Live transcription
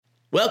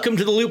Welcome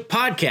to the Loop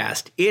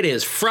Podcast. It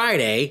is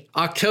Friday,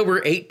 October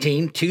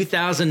 18,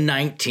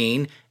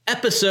 2019,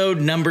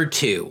 episode number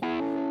 2.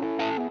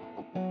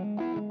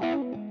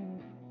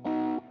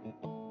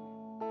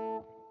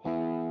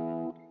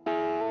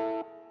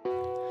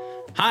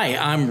 Hi,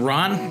 I'm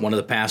Ron, one of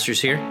the pastors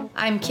here.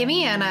 I'm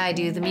Kimmy, and I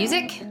do the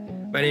music.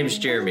 My name is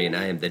Jeremy, and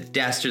I am the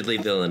dastardly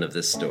villain of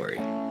this story.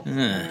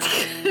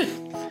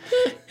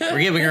 We're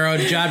giving our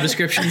own job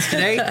descriptions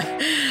today.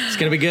 It's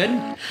going to be good.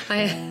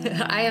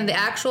 I am the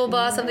actual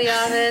boss of the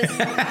office.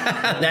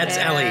 That's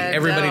Ellie.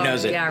 Everybody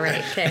knows it. Yeah,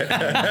 right. Okay.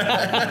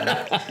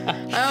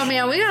 Oh,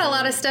 man, we got a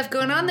lot of stuff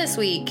going on this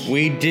week.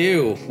 We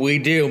do.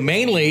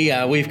 Mainly,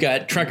 we've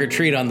got Trunk or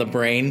Treat on the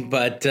brain,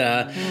 but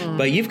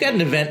you've got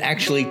an event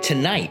actually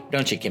tonight,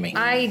 don't you, Kimmy?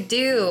 I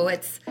do.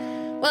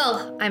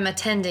 I'm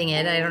attending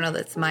it. I don't know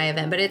that it's my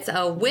event, but it's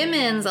a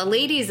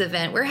ladies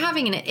event. We're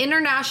having an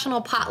international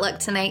potluck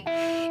tonight.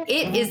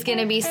 It is going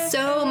to be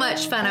so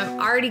much fun. I've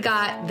already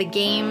got the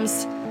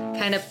games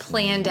kind of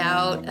planned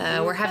out.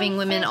 We're having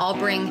women all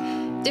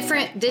bring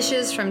different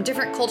dishes from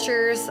different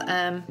cultures,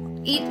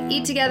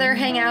 eat together,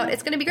 hang out.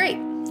 It's going to be great.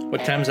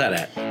 What time's that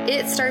at?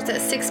 It starts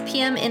at 6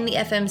 p.m. in the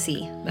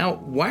FMC. Now,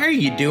 why are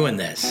you doing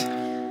this?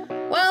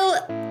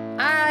 Well,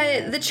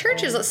 the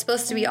church is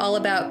supposed to be all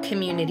about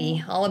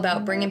community, all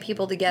about bringing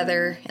people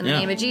together in the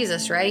name of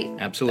Jesus, right?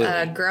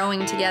 Absolutely.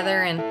 Growing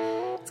together, and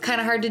it's kind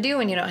of hard to do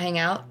when you don't hang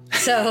out.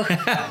 So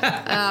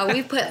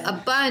we put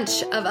a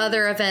bunch of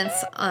other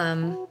events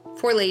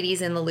for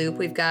ladies in the Loop.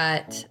 We've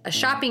got a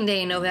shopping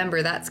day in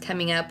November. That's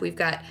coming up. We've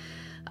got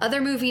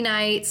other movie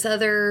nights,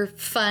 other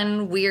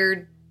fun,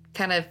 weird,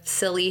 kind of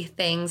silly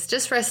things,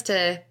 just for us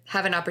to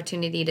have an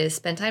opportunity to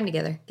spend time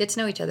together, get to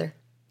know each other.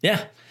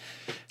 Yeah.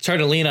 It's hard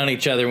to lean on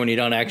each other when you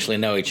don't actually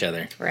know each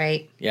other.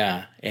 Right.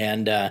 Yeah.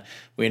 And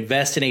we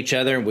invest in each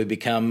other and we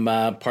become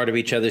part of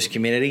each other's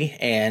community.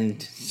 And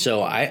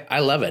so I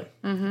love it.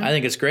 Mm-hmm. I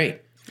think it's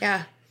great.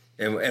 Yeah.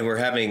 And we're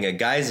having a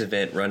guys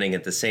event running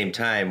at the same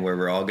time where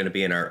we're all going to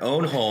be in our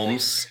own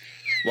homes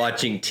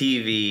watching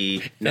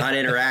TV, not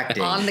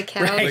interacting. On the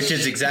couch. Which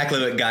is exactly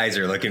what guys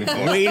are looking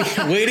for.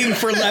 Waiting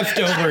for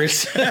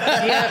leftovers.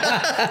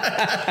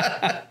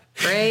 Yep.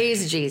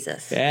 Praise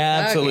Jesus.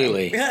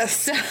 Absolutely. Okay.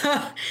 So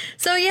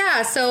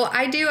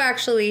I do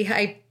actually,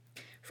 I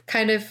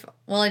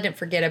didn't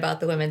forget about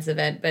the women's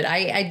event, but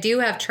I do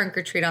have Trunk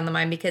or Treat on the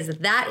mind because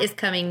that is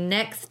coming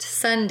next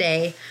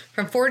Sunday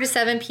from 4 to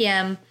 7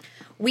 p.m.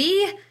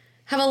 We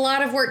have a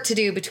lot of work to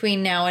do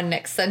between now and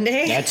next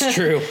Sunday. That's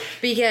true.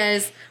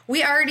 Because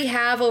we already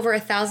have over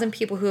 1,000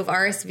 people who have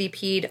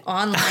RSVP'd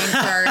online for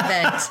our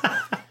event.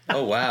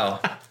 Oh, wow.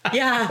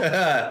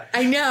 Yeah,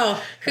 I know.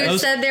 Who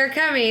said they're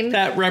coming?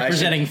 That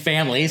representing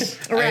families.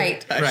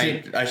 Right.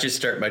 I should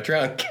start my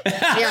trunk.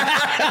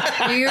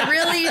 Yeah, you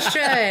really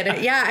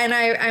should. Yeah, and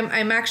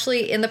I'm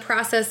actually in the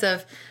process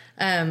of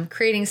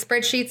creating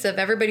spreadsheets of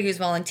everybody who's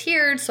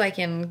volunteered so I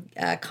can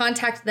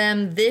contact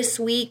them this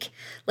week,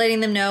 letting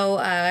them know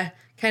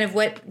kind of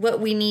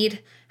what we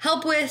need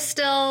help with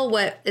still,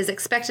 what is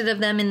expected of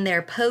them in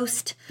their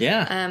post.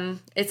 Yeah.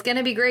 It's going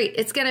to be great.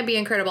 It's going to be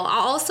incredible.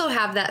 I'll also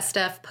have that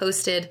stuff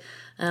posted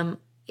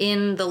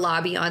in the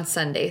lobby on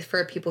Sunday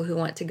for people who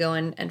want to go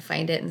and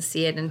find it and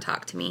see it and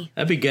talk to me.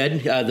 That'd be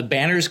good. The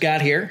banners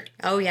got here.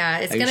 Oh, yeah.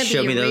 It's going to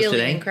be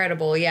really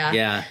incredible. Yeah.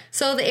 Yeah.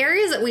 So the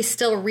areas that we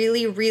still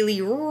really,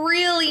 really,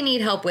 really need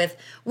help with,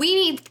 we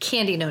need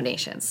candy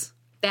donations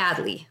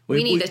badly.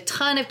 We need a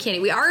ton of candy.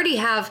 We already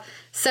have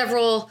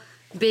several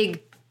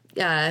big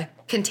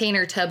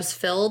container tubs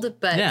filled,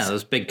 but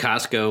those big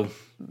Costco.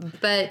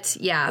 But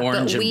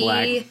orange and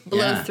black. We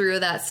blow through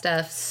that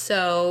stuff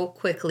so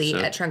quickly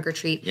at Trunk or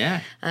Treat.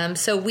 Yeah.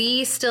 So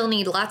we still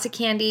need lots of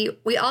candy.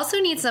 We also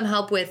need some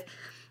help with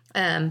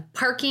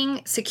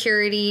parking,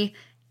 security,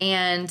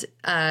 and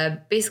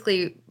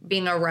basically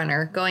being a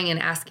runner, going and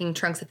asking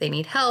trunks if they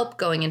need help,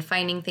 going and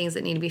finding things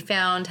that need to be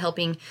found,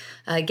 helping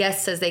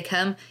guests as they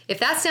come. If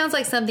that sounds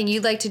like something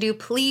you'd like to do,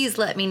 please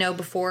let me know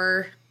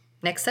before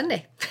next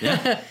Sunday.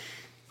 Yeah.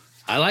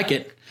 I like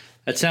it.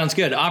 That sounds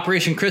good.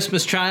 Operation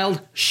Christmas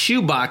Child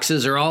shoe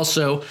boxes are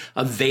also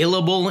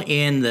available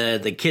in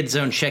the Kids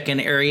Zone check-in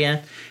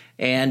area,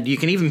 and you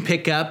can even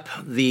pick up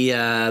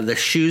the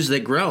shoes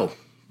that grow.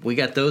 We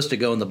got those to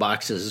go in the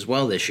boxes as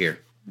well this year.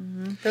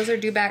 Mm-hmm. Those are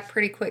due back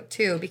pretty quick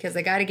too because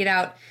they got to get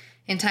out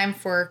in time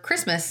for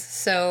Christmas.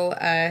 So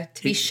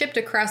to be shipped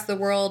across the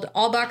world,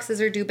 all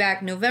boxes are due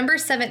back November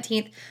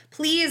 17th.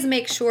 Please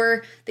make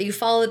sure that you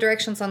follow the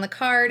directions on the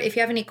card. If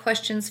you have any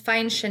questions,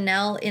 find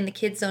Chanel in the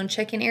Kids Zone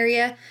check-in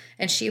area,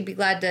 and she would be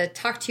glad to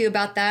talk to you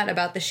about that,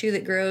 about the shoe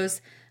that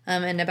grows,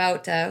 and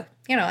about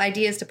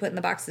ideas to put in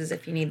the boxes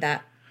if you need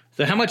that.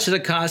 So how much does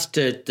it cost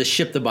to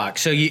ship the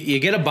box? So you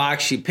get a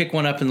box, you pick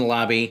one up in the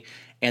lobby,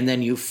 and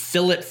then you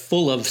fill it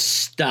full of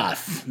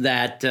stuff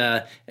that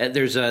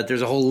there's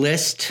a whole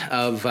list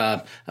of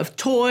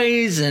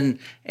toys and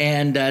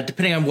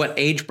depending on what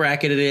age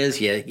bracket it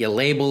is, you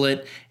label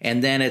it,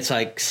 and then it's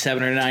like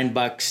 $7 or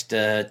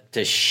 $9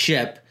 to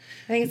ship.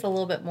 I think it's a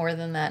little bit more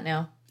than that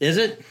now. Is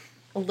it?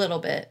 A little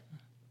bit,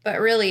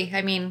 but really,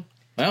 I mean.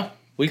 Well,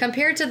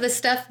 compared to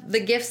the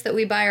gifts that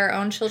we buy our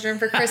own children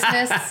for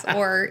Christmas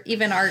or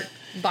even our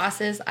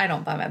bosses. I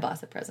don't buy my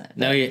boss a present.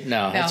 No,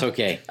 that's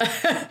okay.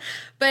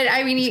 But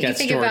I mean, you got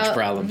think storage about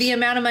problems. the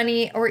amount of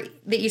money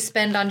that you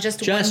spend on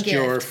just one gift.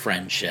 Your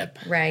friendship.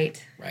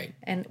 Right. Right.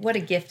 And what a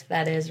gift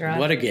that is, Ron.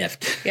 What a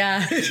gift.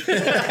 Yeah.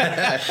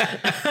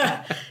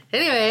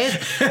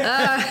 Anyways,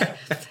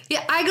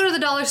 yeah, I go to the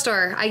dollar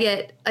store. I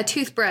get a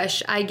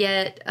toothbrush. I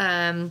get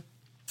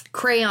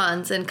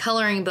crayons and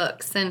coloring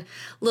books and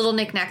little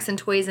knickknacks and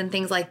toys and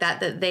things like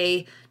that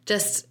they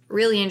just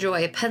really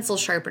enjoy. A pencil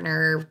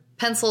sharpener,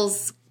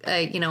 pencils,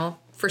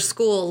 for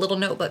school, little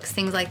notebooks,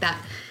 things like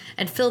that.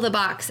 And fill the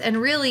box. And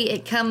really,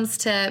 it comes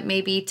to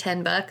maybe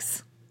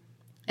 $10.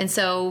 And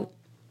so,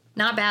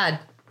 not bad.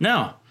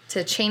 No.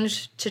 To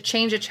change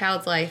a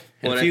child's life.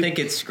 Well, and I think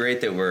it's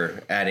great that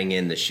we're adding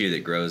in the shoe that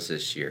grows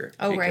this year.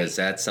 Oh, because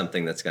that's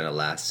something that's going to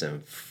last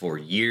them for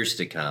years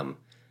to come,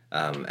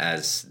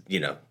 as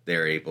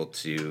they're able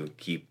to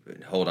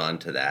hold on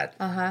to that,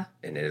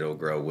 and it'll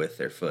grow with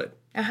their foot.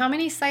 Now, how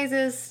many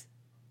sizes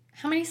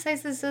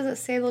does it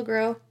say they'll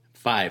grow?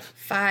 5.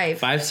 5.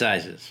 5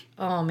 sizes.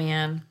 Oh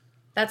man,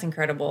 that's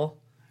incredible.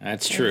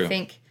 That's true. I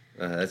think.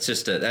 That's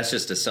just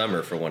a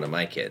summer for one of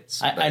my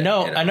kids. I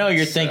know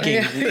you're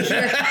thinking.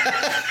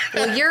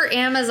 Well, your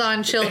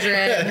Amazon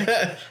children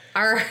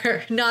are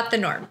not the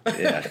norm.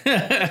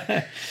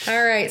 Yeah.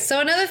 All right.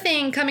 So another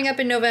thing coming up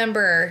in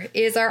November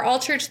is our all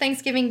church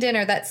Thanksgiving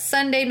dinner. That's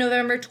Sunday,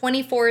 November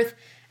 24th,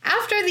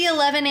 after the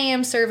 11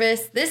 a.m.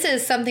 service. This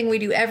is something we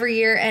do every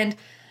year, and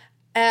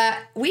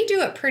we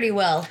do it pretty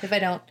well, if I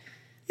don't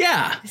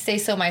say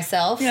so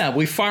myself. Yeah,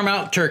 we farm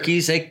out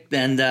turkeys,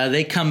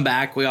 they come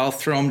back. We all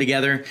throw them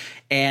together,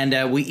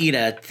 and we eat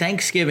a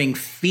Thanksgiving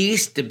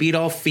feast to beat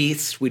all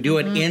feasts. We do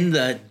it in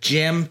the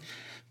gym.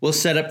 We'll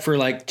set up for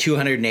like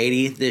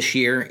 280 this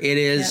year. It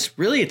is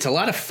really, it's a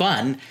lot of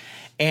fun,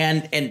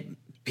 and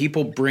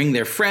people bring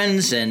their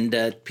friends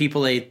and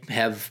people they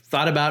have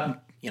thought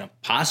about,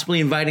 possibly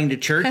inviting to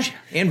church.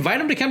 Invite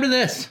them to come to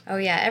this. Oh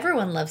yeah,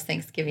 everyone loves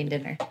Thanksgiving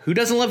dinner. Who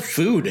doesn't love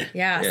food?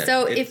 Yeah.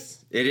 So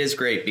it is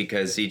great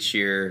because each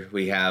year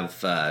we have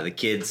the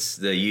kids,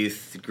 the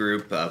youth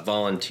group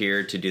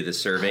volunteer to do the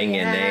serving,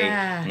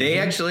 and they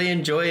actually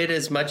enjoy it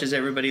as much as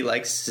everybody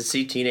likes to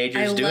see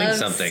teenagers doing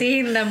something.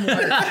 Seeing them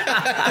work.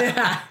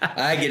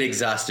 I get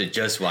exhausted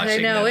just watching.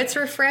 I know them. it's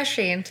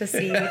refreshing to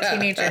see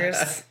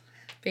teenagers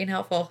being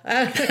helpful.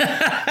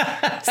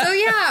 So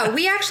yeah,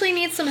 we actually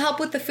need some help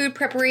with the food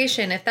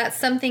preparation. If that's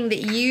something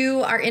that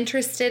you are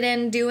interested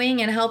in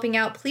doing and helping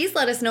out, please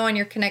let us know on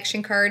your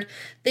connection card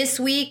this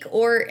week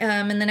or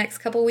in the next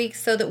couple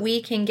weeks so that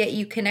we can get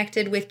you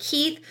connected with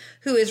Keith,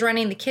 who is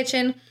running the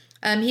kitchen.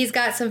 He's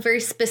got some very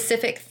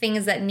specific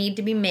things that need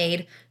to be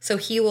made, so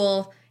he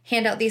will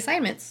hand out the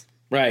assignments.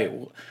 Right.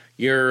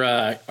 Your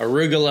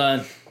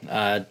arugula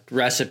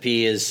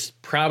recipe is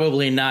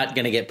probably not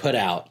going to get put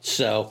out.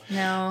 So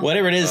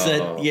whatever it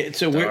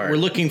is we're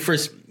looking for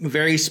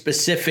very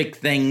specific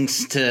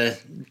things to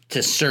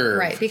serve.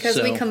 Right,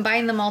 because we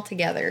combine them all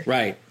together.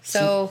 Right.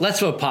 So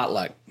less of a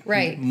potluck.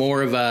 Right.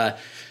 More of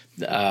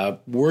a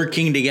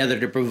working together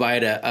to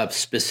provide a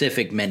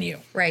specific menu.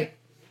 Right.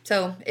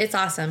 So it's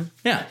awesome.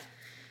 Yeah.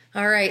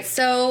 All right.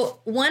 So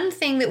one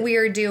thing that we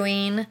are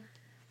doing...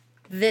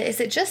 Is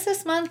it just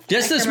this month?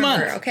 Just this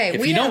month. Okay.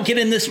 If you don't get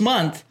in this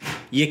month,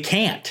 you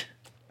can't.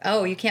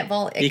 Oh, you can't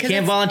volunteer. You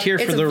can't volunteer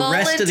for the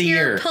rest of the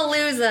year.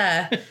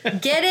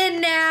 Palooza. Get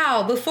in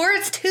now before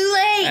it's too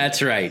late.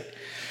 That's right.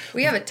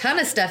 We have a ton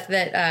of stuff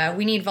that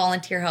we need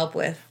volunteer help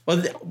with.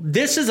 Well,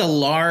 this is a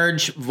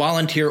large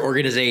volunteer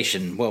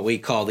organization, what we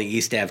call the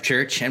East Ave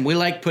Church, and we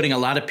like putting a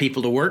lot of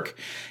people to work,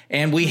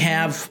 and we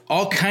have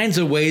all kinds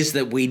of ways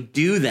that we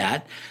do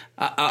that.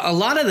 A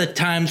lot of the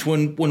times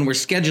when we're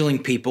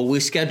scheduling people, we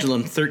schedule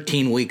them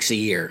 13 weeks a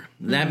year.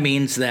 That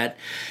means that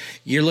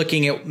you're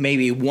looking at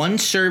maybe one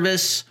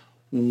service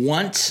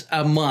once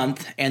a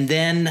month, and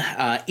then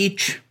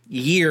each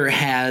year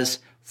has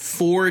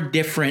 4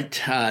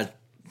 different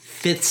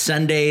fifth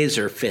Sundays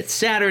or fifth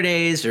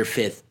Saturdays or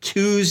fifth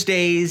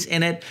Tuesdays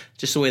in it,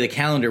 just the way the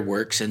calendar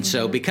works. And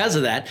so because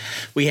of that,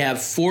 we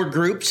have 4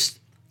 groups,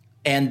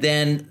 and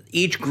then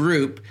each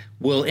group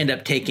will end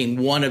up taking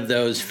one of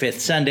those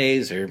fifth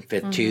Sundays or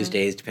fifth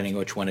Tuesdays, depending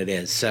which one it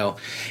is. So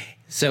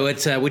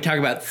it's we talk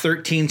about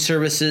 13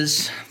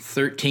 services,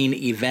 13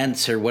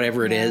 events, or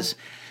whatever it is.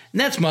 And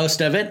that's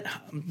most of it.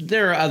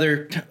 There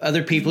are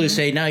other people who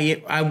say, no,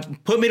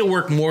 put me to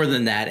work more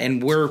than that,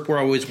 and we're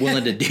always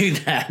willing to do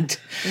that.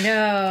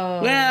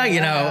 No.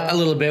 Well, a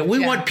little bit. We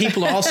want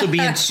people to also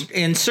be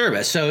in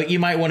service. So you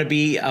might want to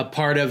be a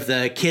part of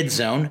the Kids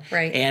Zone,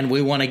 right? And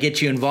we want to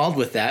get you involved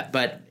with that.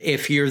 But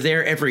if you're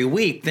there every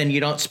week, then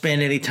you don't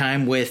spend any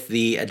time with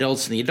the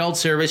adults in the adult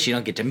service. You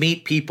don't get to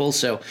meet people.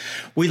 So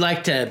we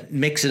like to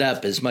mix it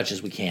up as much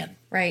as we can.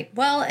 Right.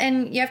 Well,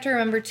 and you have to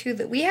remember, too,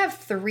 that we have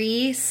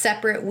 3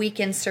 separate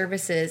weekend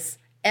services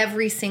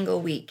every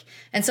single week.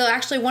 And so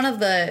actually one of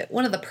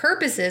the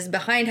purposes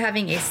behind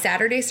having a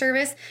Saturday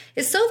service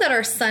is so that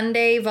our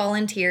Sunday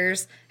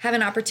volunteers have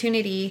an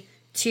opportunity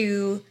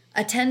to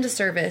attend a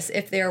service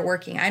if they're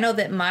working. I know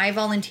that my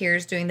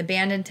volunteers doing the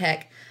band and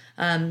tech,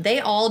 they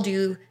all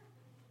do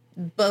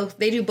both.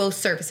 They do both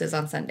services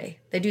on Sunday.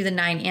 They do the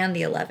 9 and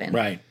the 11.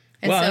 Right.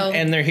 And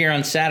and they're here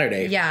on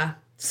Saturday. Yeah.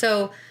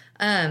 So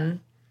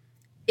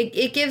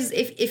it gives,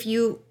 if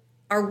you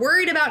are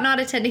worried about not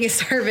attending a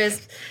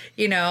service,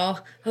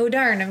 oh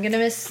darn, I'm going to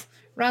miss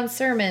Ron's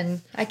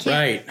sermon. I can't.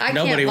 Right. I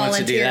Nobody can't wants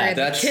to do volunteer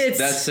that.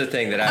 That's the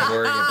thing that I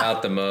worry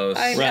about the most.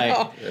 I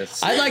know. Right.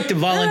 I like to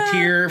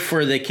volunteer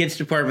for the kids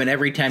department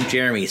every time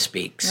Jeremy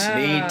speaks.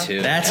 Me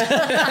too. That's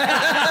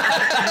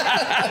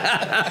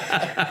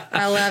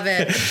I love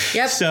it.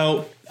 Yep.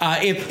 so.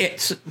 If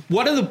it's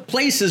what are the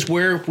places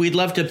where we'd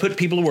love to put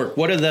people to work?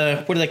 What are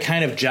the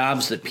kind of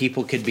jobs that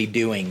people could be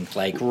doing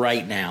like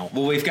right now?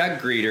 Well, we've got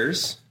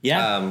greeters.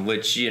 Yeah.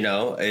 Which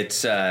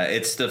it's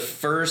the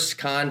first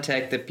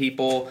contact that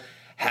people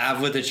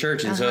have with the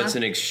church, and so it's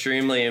an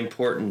extremely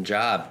important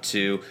job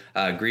to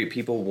greet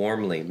people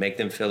warmly, make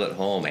them feel at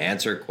home,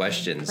 answer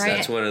questions. Right.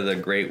 That's one of the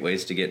great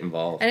ways to get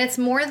involved. And it's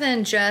more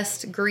than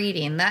just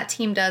greeting. That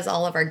team does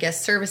all of our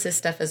guest services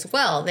stuff as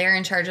well. They're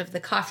in charge of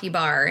the coffee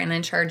bar and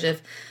in charge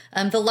of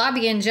the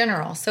lobby in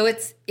general. So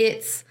it's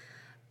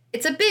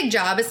a big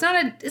job. It's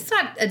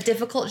not a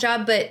difficult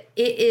job, but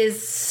it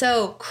is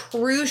so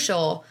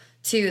crucial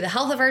to the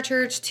health of our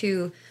church,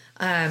 to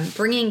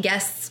bringing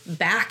guests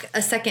back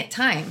a second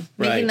time,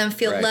 making them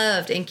feel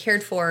loved and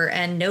cared for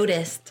and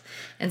noticed.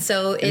 And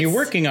so you're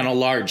working on a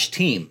large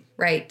team.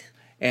 Right.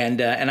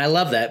 And I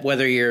love that.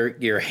 Whether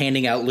you're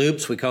handing out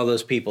loops, we call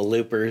those people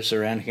loopers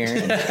around here.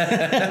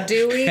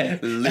 Do we?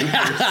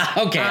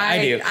 Okay, I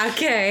do.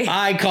 Okay.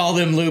 I call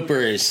them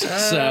loopers. Oh.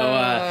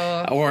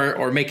 So,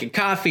 or making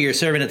coffee, or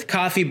serving at the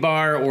coffee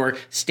bar, or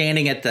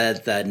standing at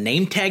the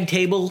name tag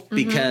table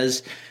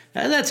because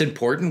that's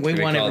important. We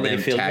want everybody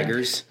to feel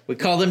taggers. We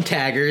call them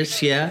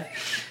taggers. Yeah.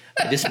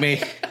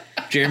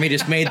 Jeremy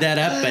just made that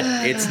up, but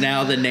it's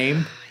now the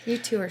name. You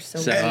two are so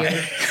weird.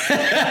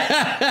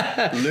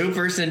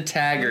 Loopers and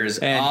taggers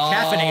and all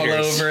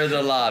caffeinators over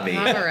the lobby.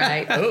 All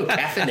right. Oh,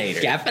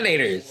 caffeinators.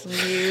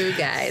 Caffeinators. You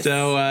guys.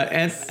 So,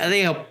 and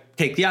they help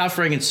take the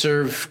offering and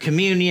serve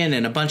communion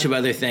and a bunch of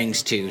other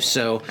things too.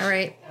 So, all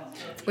right.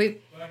 We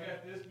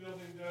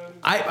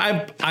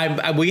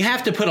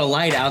have to put a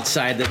light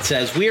outside that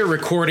says we are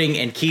recording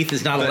and Keith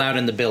is not allowed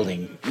in the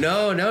building.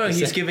 No,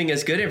 he's giving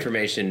us good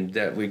information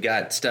that we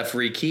got stuff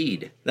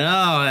rekeyed.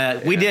 No,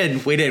 we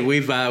did.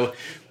 We've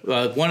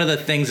one of the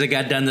things that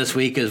got done this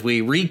week is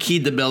we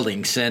rekeyed the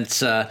building since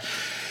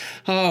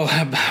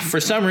for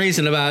some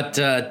reason about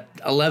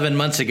 11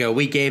 months ago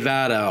we gave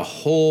out a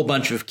whole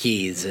bunch of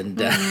keys and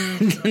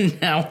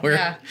now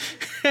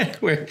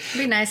it'd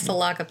be nice to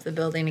lock up the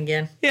building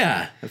again.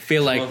 Yeah, I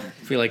feel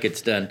like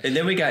it's done. And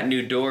then we got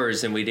new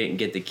doors and we didn't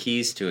get the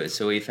keys to it,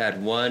 so we've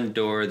had one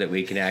door that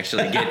we can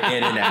actually get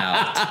in and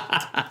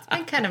out. It's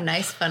been kind of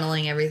nice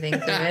funneling everything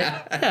through it.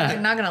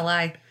 I'm not gonna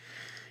lie.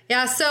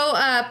 Yeah, so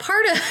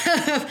part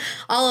of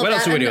all of what that.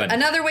 Else are we doing?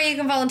 Another way you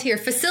can volunteer: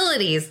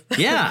 facilities.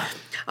 Yeah,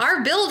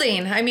 our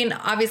building. I mean,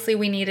 obviously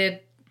we needed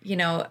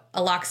a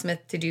locksmith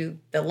to do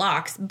the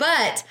locks,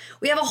 but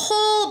we have a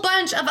whole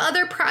bunch of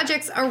other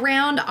projects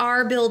around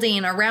our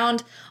building,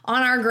 on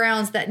our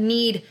grounds that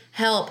need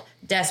help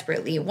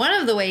desperately. One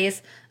of the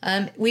ways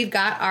we've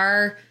got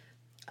our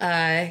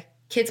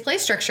kids' play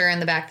structure in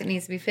the back that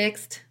needs to be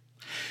fixed.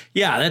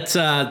 Yeah,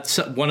 that's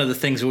one of the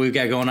things that we've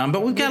got going on.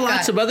 But we've got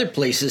lots of other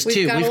places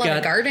too. We've got a lot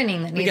of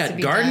gardening that needs to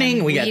be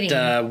done. We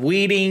got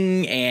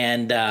weeding,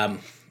 and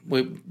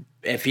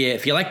if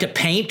you like to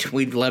paint,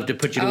 we'd love to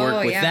put you to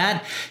work with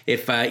that.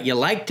 If you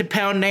like to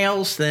pound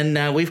nails,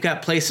 then we've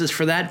got places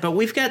for that. But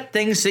we've got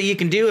things that you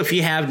can do if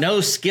you have no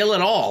skill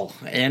at all,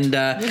 and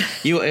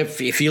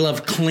if you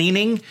love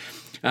cleaning.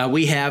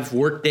 We have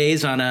work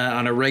days on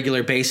a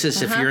regular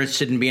basis. If you're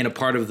interested in being a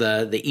part of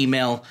the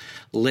email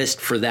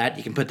list for that,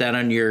 you can put that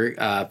on your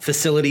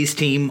facilities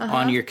team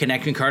on your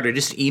connection card, or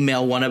just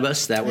email one of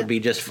us. That would be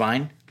just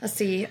fine. Let's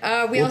see.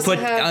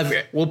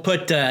 We'll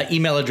put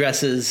email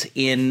addresses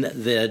in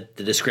the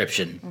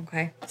description.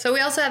 Okay. So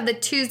we also have the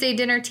Tuesday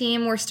dinner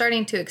team. We're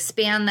starting to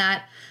expand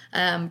that.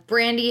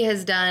 Brandy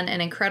has done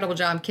an incredible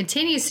job,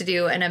 continues to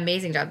do an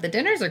amazing job. The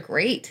dinners are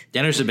great.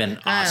 Dinners have been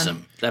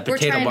awesome. That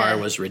potato bar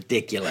was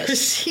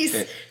ridiculous.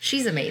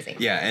 She's amazing.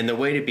 Yeah, and the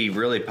way to be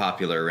really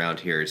popular around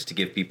here is to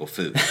give people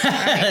food.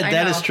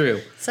 That is true.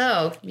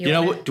 So, do we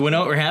know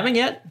what we're having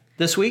yet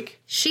this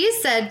week? She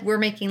said we're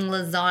making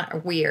lasagna.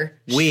 I'm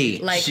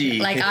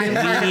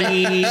part of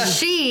it.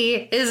 She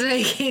is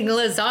making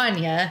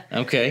lasagna.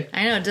 Okay.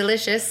 I know,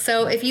 delicious.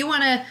 So if you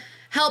want to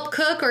help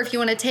cook, or if you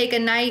want to take a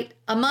night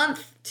a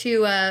month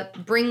to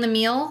bring the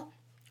meal,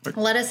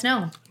 let us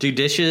know. Do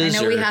dishes. I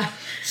know we have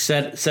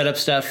set up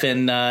stuff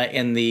in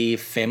the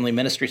Family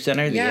Ministry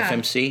Center, the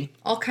FMC.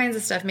 All kinds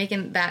of stuff,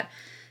 making that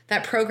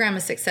that program a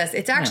success.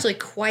 It's actually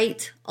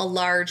quite a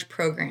large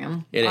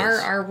program. It is.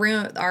 Our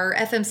room, our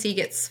FMC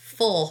gets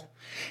full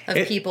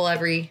of people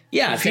every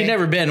Yeah, if you've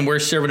never been, we're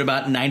serving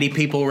about 90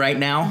 people right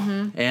now,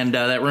 Mm-hmm. and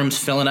that room's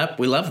filling up.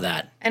 We love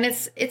that. And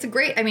it's a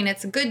great, I mean,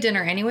 it's a good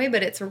dinner anyway,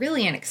 but it's a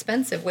really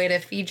inexpensive way to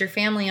feed your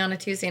family on a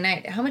Tuesday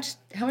night. How much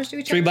do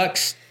we charge?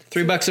 $3.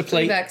 $3 a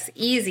plate. $3,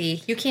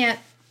 easy. You can't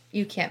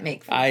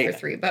make food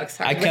for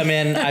 $3. I come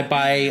in, I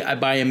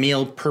buy a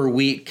meal per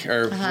week,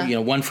 or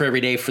one for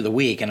every day for the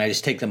week, and I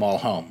just take them all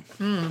home.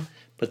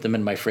 Put them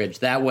in my fridge.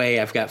 That way,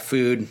 I've got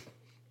food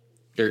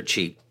dirt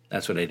cheap.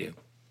 That's what I do.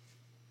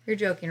 You're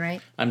joking,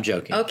 right? I'm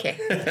joking. Okay.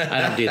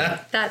 I don't do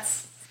that.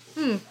 That's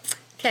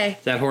okay.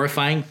 Is that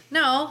horrifying?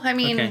 No, I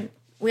mean, Okay.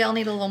 we all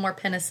need a little more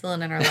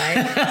penicillin in our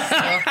life.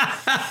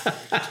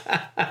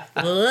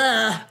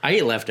 Ugh. I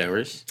eat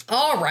leftovers.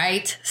 All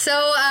right.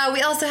 So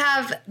we also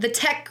have the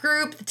tech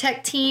group, the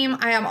tech team.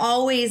 I am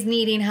always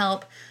needing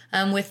help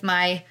with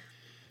my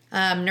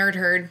nerd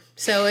herd.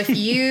 So if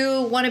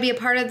you want to be a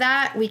part of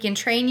that, we can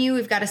train you.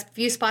 We've got a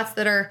few spots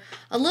that are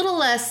a little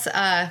less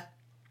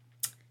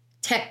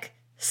tech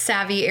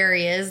savvy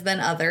areas than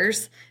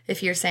others.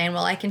 If you're saying,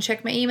 well, I can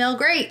check my email,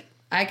 great.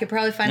 I could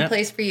probably find a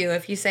place for you.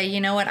 If you say,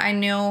 you know what, I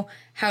know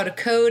how to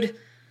code,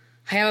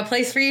 I have a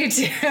place for you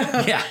too.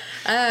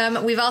 Yeah.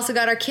 We've also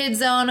got our kids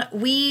zone.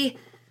 We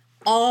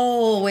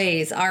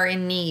always are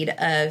in need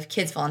of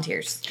kids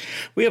volunteers.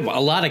 We have a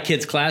lot of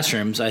kids'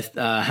 classrooms.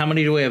 How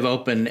many do we have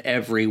open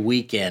every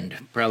weekend?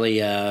 Probably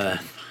 10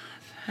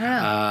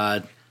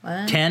 to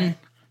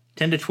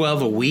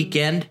 12 a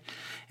weekend.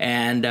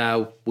 And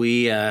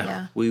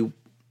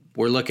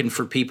we're looking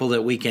for people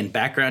that we can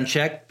background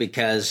check,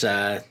 because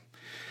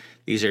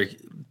these are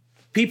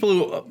people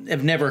who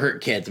have never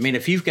hurt kids. I mean,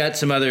 if you've got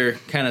some other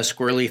kind of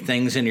squirrely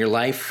things in your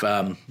life,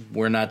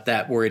 we're not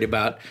that worried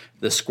about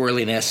the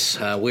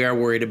squirreliness. We are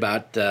worried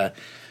about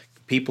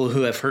people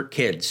who have hurt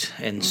kids.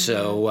 And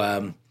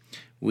so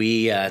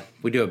we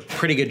do a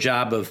pretty good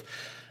job of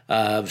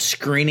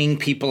screening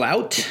people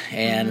out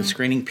and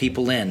screening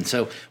people in.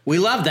 So we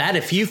love that.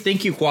 If you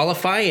think you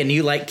qualify and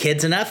you like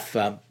kids enough,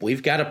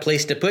 we've got a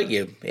place to put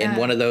you in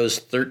one of those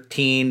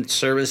 13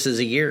 services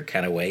a year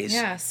kind of ways.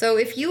 Yeah. So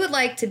if you would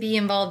like to be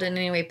involved in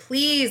any way,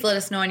 please let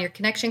us know on your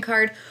connection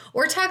card,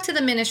 or talk to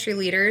the ministry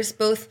leaders.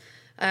 Both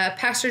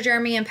Pastor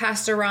Jeremy and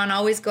Pastor Ron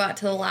always go out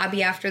to the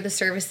lobby after the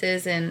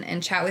services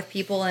and chat with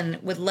people,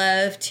 and would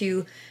love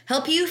to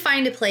help you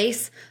find a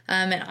place.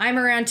 And I'm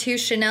around too.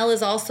 Chanel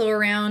is also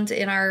around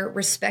in our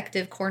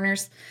respective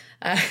corners.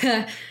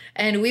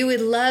 And we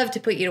would love to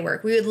put you to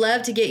work. We would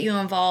love to get you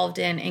involved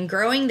in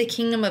growing the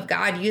kingdom of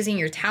God using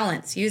your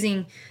talents,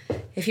 using,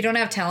 if you don't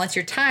have talents,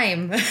 your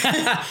time.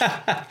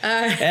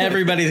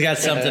 Everybody's got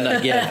something to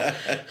give.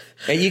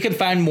 You can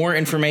find more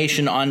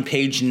information on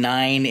page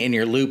 9 in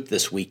your loop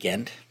this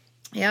weekend.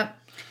 Yep.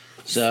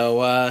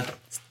 So,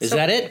 is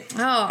that it?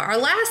 Oh, our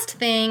last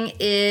thing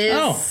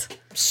is...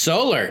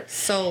 solar.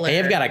 Solar. Hey,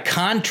 I've got a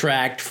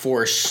contract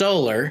for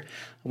solar.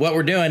 What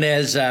we're doing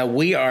is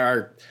we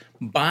are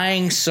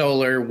buying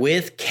solar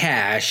with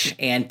cash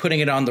and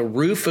putting it on the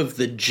roof of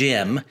the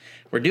gym.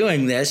 We're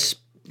doing this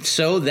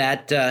so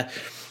that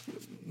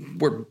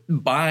we're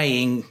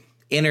buying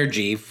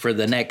energy for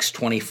the next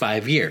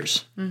 25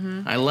 years.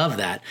 I love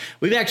that.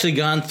 We've actually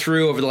gone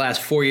through over the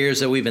last 4 years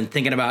that we've been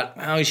thinking about,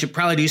 we should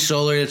probably do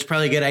solar. It's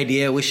probably a good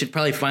idea. We should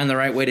probably find the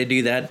right way to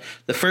do that.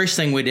 The first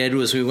thing we did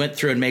was we went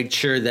through and made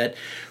sure that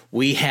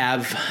we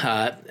have,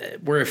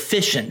 we're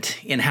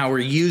efficient in how we're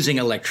using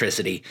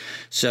electricity.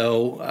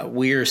 So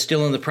we're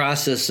still in the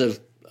process of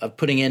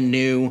putting in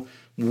new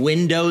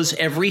windows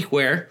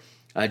everywhere.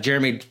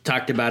 Jeremy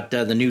talked about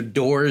the new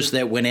doors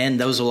that went in.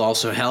 Those will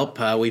also help.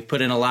 We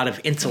put in a lot of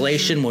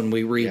insulation when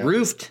we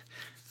re-roofed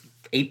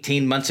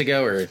 18 months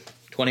ago or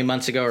 20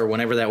 months ago or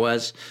whenever that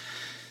was.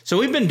 So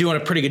we've been doing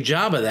a pretty good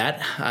job of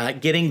that,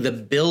 getting the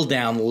bill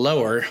down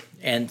lower.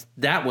 And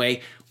that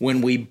way,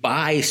 when we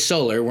buy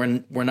solar,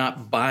 we're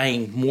not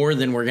buying more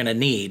than we're going to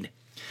need.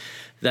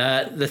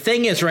 The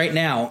thing is right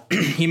now,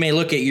 you may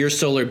look at your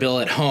solar bill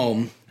at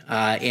home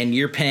and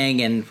you're paying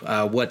in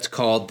what's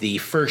called the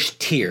first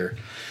tier.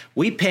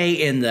 We pay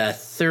in the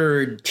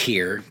third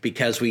tier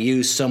because we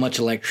use so much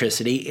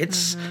electricity.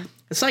 It's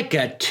like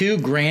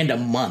 $2,000 a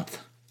month.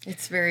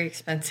 It's very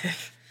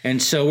expensive.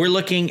 And so we're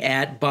looking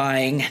at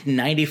buying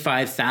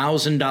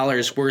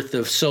 $95,000 worth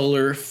of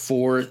solar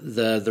for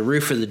the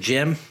roof of the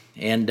gym.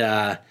 And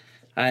I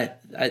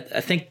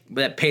think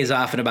that pays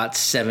off in about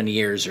 7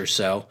 years or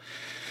so.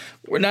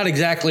 We're not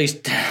exactly,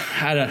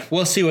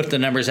 we'll see what the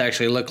numbers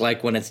actually look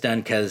like when it's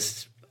done,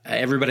 because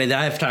everybody that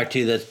I've talked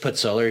to that's put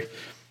solar,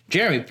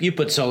 Jeremy, you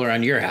put solar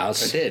on your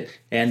house. I did.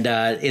 And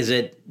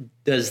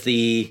does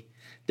it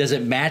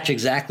match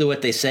exactly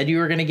what they said you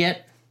were going to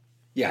get?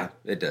 Yeah,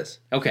 it does.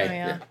 Okay. Oh,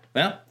 yeah.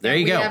 Well, there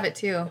you go. We have it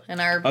too.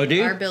 And our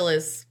bill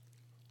is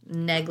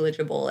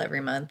negligible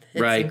every month.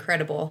 It's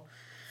incredible.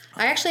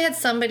 I actually had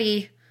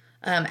somebody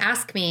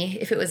ask me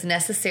if it was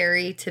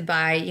necessary to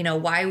buy,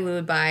 why we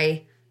would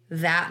buy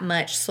that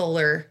much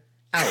solar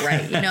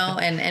outright,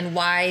 and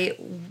why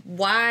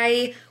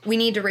why we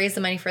need to raise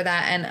the money for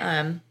that.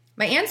 And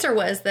my answer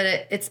was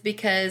that it's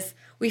because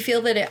we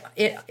feel that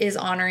it is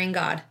honoring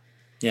God.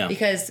 Yeah.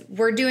 Because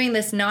we're doing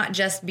this not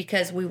just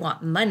because we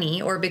want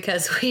money or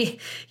because we,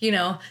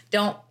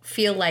 don't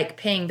feel like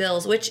paying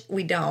bills, which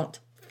we don't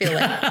feel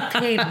like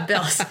paying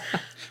bills.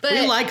 But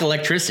we like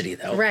electricity,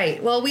 though.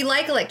 Right. Well, we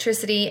like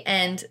electricity,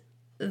 and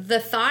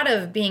the thought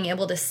of being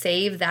able to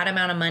save that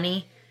amount of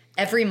money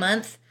every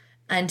month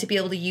and to be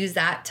able to use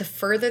that to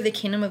further the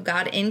kingdom of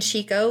God in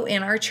Chico,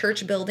 in our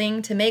church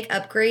building, to make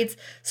upgrades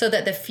so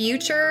that the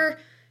future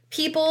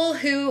people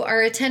who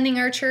are attending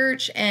our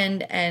church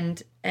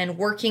and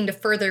working to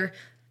further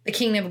the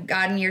kingdom of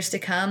God in years to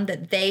come,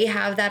 that they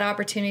have that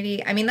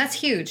opportunity. I mean, that's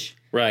huge.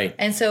 Right.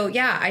 And so,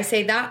 yeah, I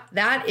say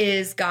that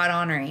is God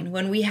honoring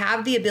when we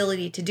have the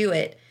ability to do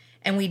it,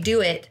 and we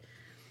do it.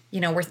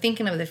 We're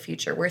thinking of the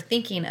future. We're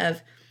thinking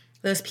of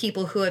those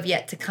people who have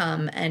yet to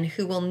come and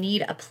who will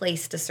need a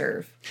place to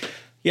serve.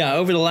 Yeah,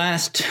 over the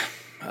last,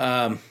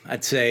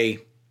 I'd say,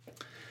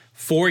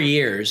 4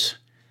 years,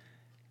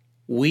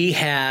 we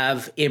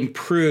have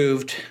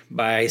improved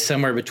by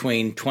somewhere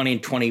between 20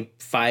 and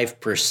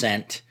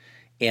 25%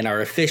 in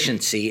our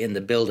efficiency in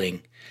the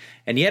building.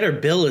 And yet our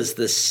bill is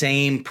the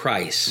same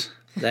price.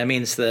 That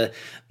means the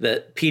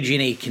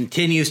PG&E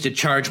continues to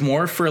charge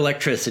more for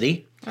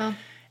electricity. Well,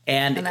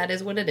 and that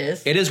is what it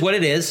is. It is what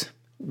it is.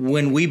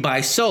 When we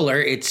buy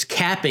solar, it's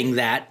capping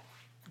that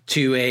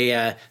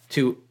to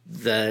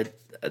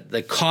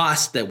the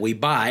cost that we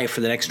buy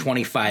for the next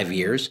 25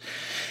 years.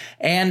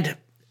 And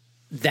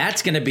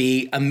that's going to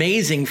be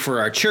amazing for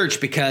our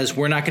church because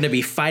we're not going to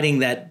be fighting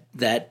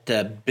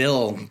that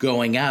bill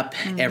going up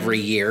every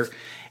year.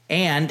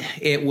 And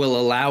it will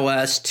allow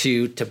us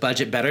to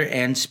budget better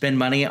and spend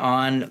money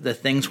on the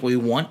things we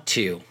want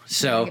to.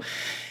 So,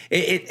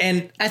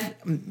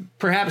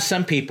 perhaps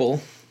some people,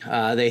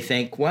 they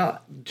think,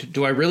 well,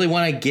 do I really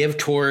want to give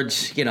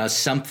towards,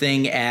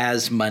 something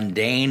as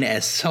mundane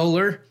as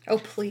solar? Oh,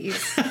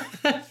 please.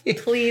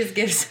 Please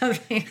give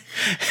something.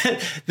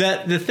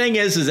 The thing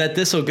is that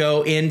this will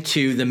go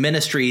into the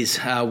ministries,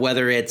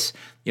 whether it's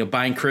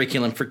buying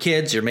curriculum for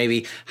kids or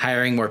maybe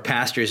hiring more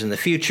pastors in the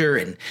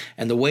future,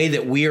 and the way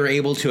that we are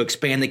able to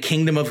expand the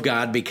kingdom of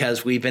God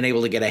because we've been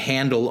able to get a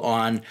handle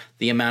on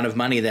the amount of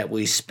money that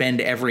we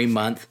spend every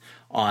month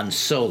on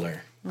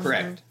solar.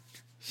 Correct.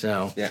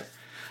 So, yeah.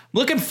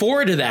 Looking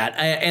forward to that.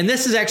 And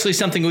this is actually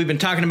something we've been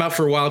talking about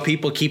for a while.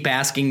 People keep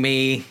asking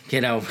me,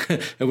 have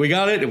we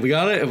got it? Have we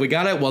got it? Have we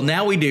got it? Well,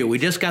 now we do. We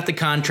just got the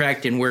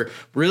contract, and we're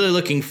really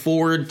looking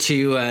forward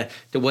to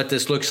what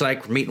this looks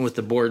like. We're meeting with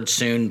the board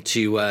soon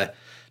to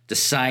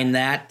sign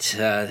that,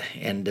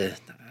 and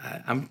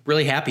I'm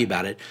really happy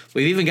about it.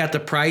 We've even got the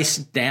price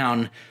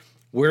down.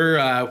 We're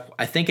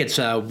I think it's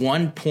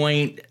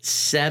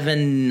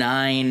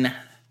 1.79.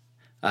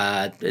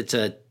 It's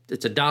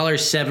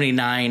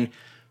 $1.79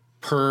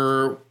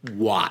 per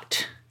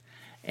watt,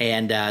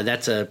 and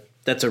that's a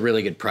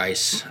really good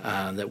price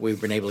that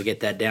we've been able to get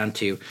that down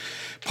to.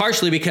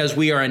 Partially because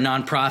we are a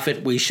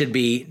nonprofit, we should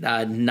be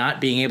not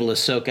being able to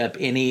soak up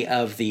any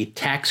of the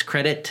tax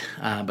credit,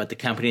 but the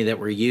company that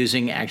we're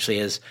using actually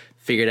has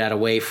figured out a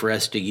way for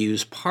us to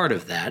use part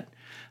of that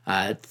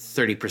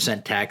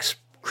 30% tax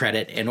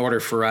credit in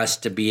order for us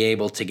to be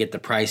able to get the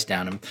price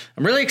down.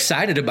 I'm really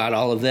excited about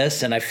all of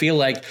this, and I feel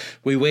like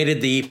we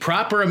waited the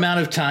proper amount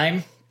of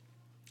time,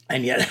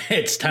 and yet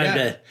it's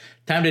time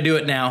to do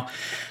it now.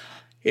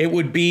 It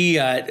would be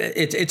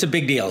it's a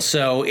big deal.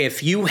 So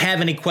if you have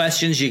any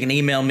questions, you can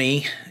email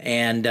me,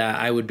 and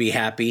I would be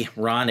happy,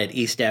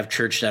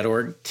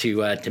 ron@eastavchurch.org,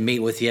 to meet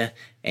with you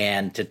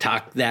and to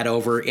talk that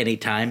over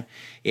anytime.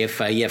 If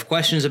you have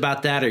questions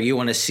about that, or you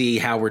want to see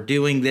how we're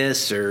doing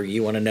this, or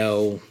you want to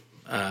know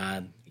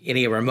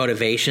any of our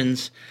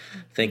motivations,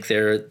 I think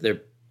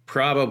they're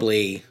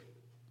probably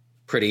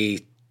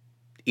pretty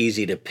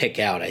easy to pick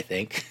out, I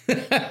think,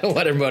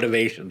 what our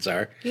motivations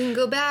are. You can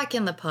go back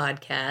in the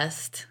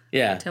podcast.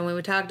 Yeah. To when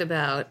we talked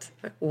about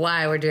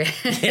why we're doing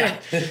it. Yeah.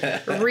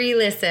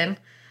 Re-listen.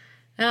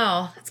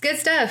 Oh, it's good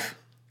stuff.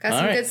 Got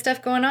some good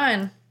stuff going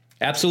on.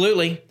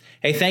 Absolutely.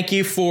 Hey, thank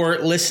you for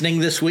listening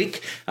this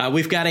week.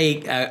 We've got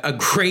a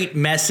great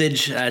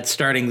message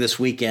starting this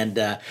weekend.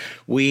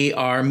 We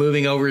are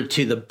moving over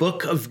to the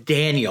book of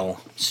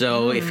Daniel.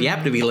 So if you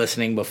happen to be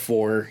listening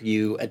before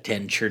you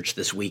attend church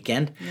this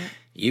weekend,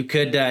 you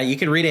could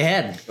read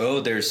ahead. Oh,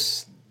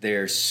 there's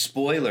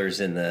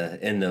spoilers in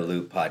the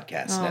Loop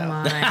podcast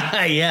now.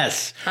 My.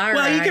 Yes. All well,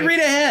 right. You can read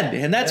ahead,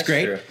 and that's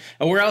great. True.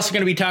 And we're also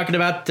going to be talking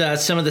about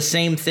some of the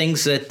same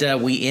things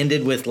that we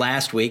ended with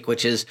last week,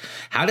 which is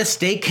how to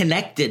stay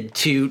connected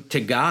to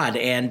God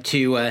and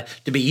to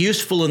be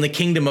useful in the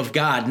kingdom of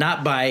God,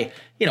 not by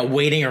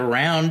waiting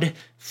around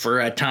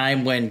for a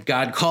time when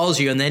God calls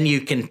you and then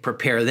you can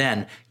prepare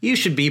then. You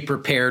should be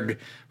prepared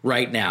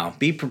right now.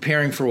 Be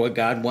preparing for what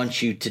God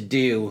wants you to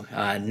do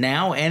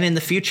now and in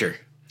the future.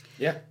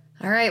 Yeah.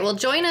 All right. Well,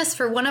 join us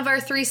for one of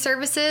our 3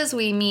 services.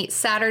 We meet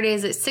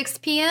Saturdays at 6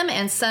 p.m.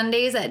 and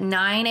Sundays at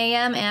 9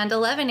 a.m. and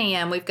 11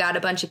 a.m. We've got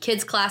a bunch of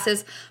kids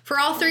classes for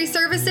all 3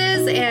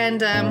 services,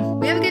 and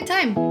we have a good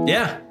time.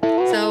 Yeah.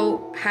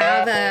 So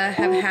have a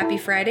happy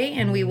Friday,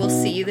 and we will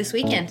see you this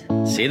weekend.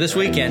 See you this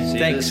weekend. See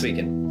Thanks. you this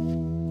weekend.